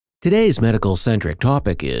Today's medical-centric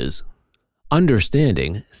topic is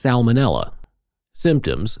understanding Salmonella,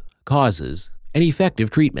 symptoms, causes, and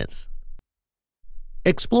effective treatments.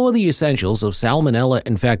 Explore the essentials of Salmonella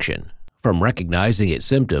infection, from recognizing its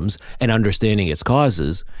symptoms and understanding its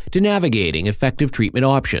causes to navigating effective treatment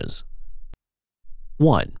options.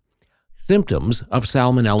 1. Symptoms of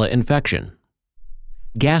Salmonella infection.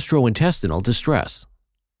 Gastrointestinal distress.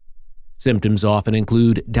 Symptoms often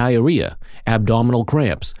include diarrhea, abdominal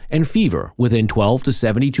cramps, and fever within 12 to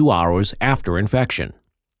 72 hours after infection.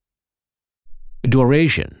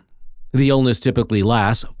 Duration. The illness typically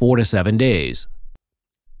lasts 4 to 7 days.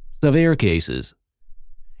 Severe cases.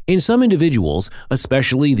 In some individuals,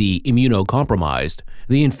 especially the immunocompromised,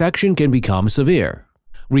 the infection can become severe,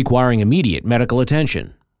 requiring immediate medical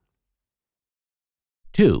attention.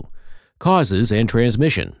 2. Causes and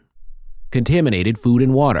transmission. Contaminated food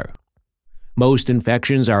and water. Most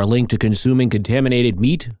infections are linked to consuming contaminated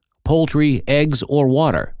meat, poultry, eggs, or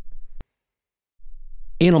water.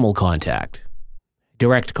 Animal contact.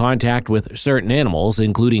 Direct contact with certain animals,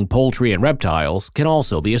 including poultry and reptiles, can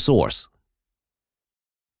also be a source.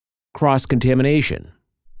 Cross-contamination.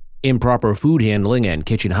 Improper food handling and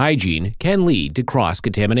kitchen hygiene can lead to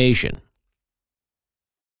cross-contamination.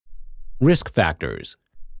 Risk factors.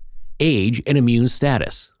 Age and immune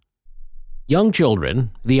status. Young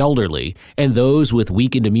children, the elderly, and those with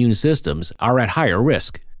weakened immune systems are at higher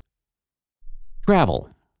risk. Travel.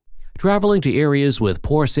 Traveling to areas with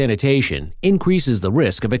poor sanitation increases the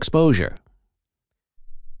risk of exposure.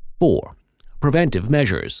 4. Preventive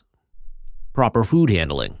measures. Proper food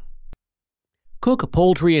handling. Cook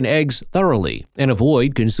poultry and eggs thoroughly and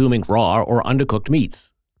avoid consuming raw or undercooked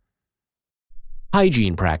meats.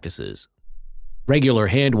 Hygiene practices. Regular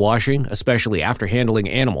hand washing, especially after handling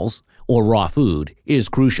animals or raw food, is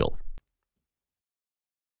crucial.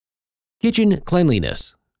 Kitchen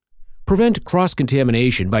cleanliness. Prevent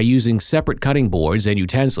cross-contamination by using separate cutting boards and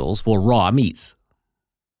utensils for raw meats.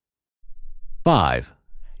 5.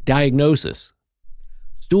 Diagnosis.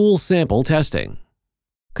 Stool sample testing.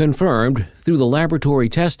 Confirmed through the laboratory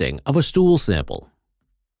testing of a stool sample.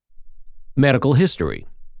 Medical history.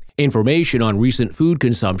 Information on recent food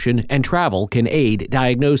consumption and travel can aid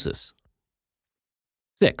diagnosis.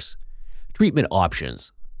 6. Treatment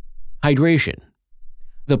options. Hydration.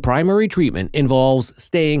 The primary treatment involves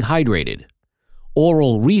staying hydrated.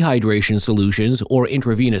 Oral rehydration solutions or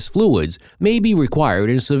intravenous fluids may be required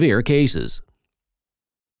in severe cases.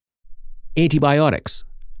 Antibiotics.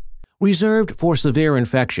 Reserved for severe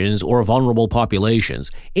infections or vulnerable populations,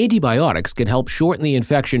 antibiotics can help shorten the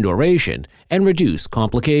infection duration and reduce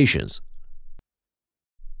complications.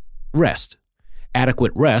 Rest.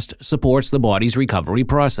 Adequate rest supports the body's recovery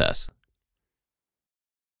process.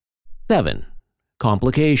 7.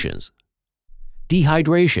 Complications.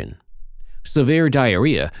 Dehydration. Severe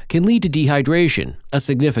diarrhea can lead to dehydration, a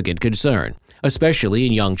significant concern, especially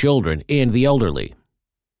in young children and the elderly.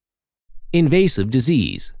 Invasive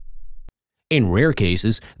disease. In rare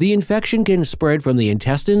cases, the infection can spread from the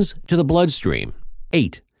intestines to the bloodstream.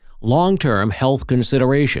 8. Long-term health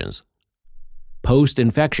considerations.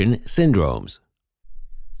 Post-infection syndromes.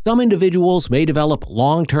 Some individuals may develop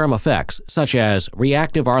long-term effects, such as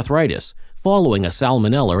reactive arthritis, following a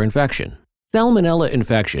salmonella infection. Salmonella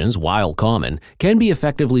infections, while common, can be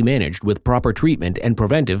effectively managed with proper treatment and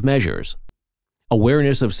preventive measures.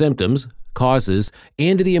 Awareness of symptoms, causes,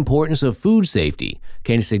 and the importance of food safety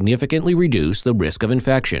can significantly reduce the risk of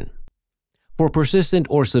infection. For persistent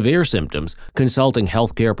or severe symptoms, consulting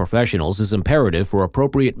healthcare professionals is imperative for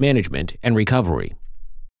appropriate management and recovery.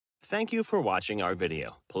 Thank you for watching our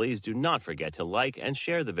video. Please do not forget to like and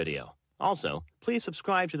share the video. Also, please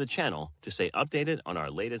subscribe to the channel to stay updated on our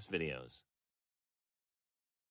latest videos.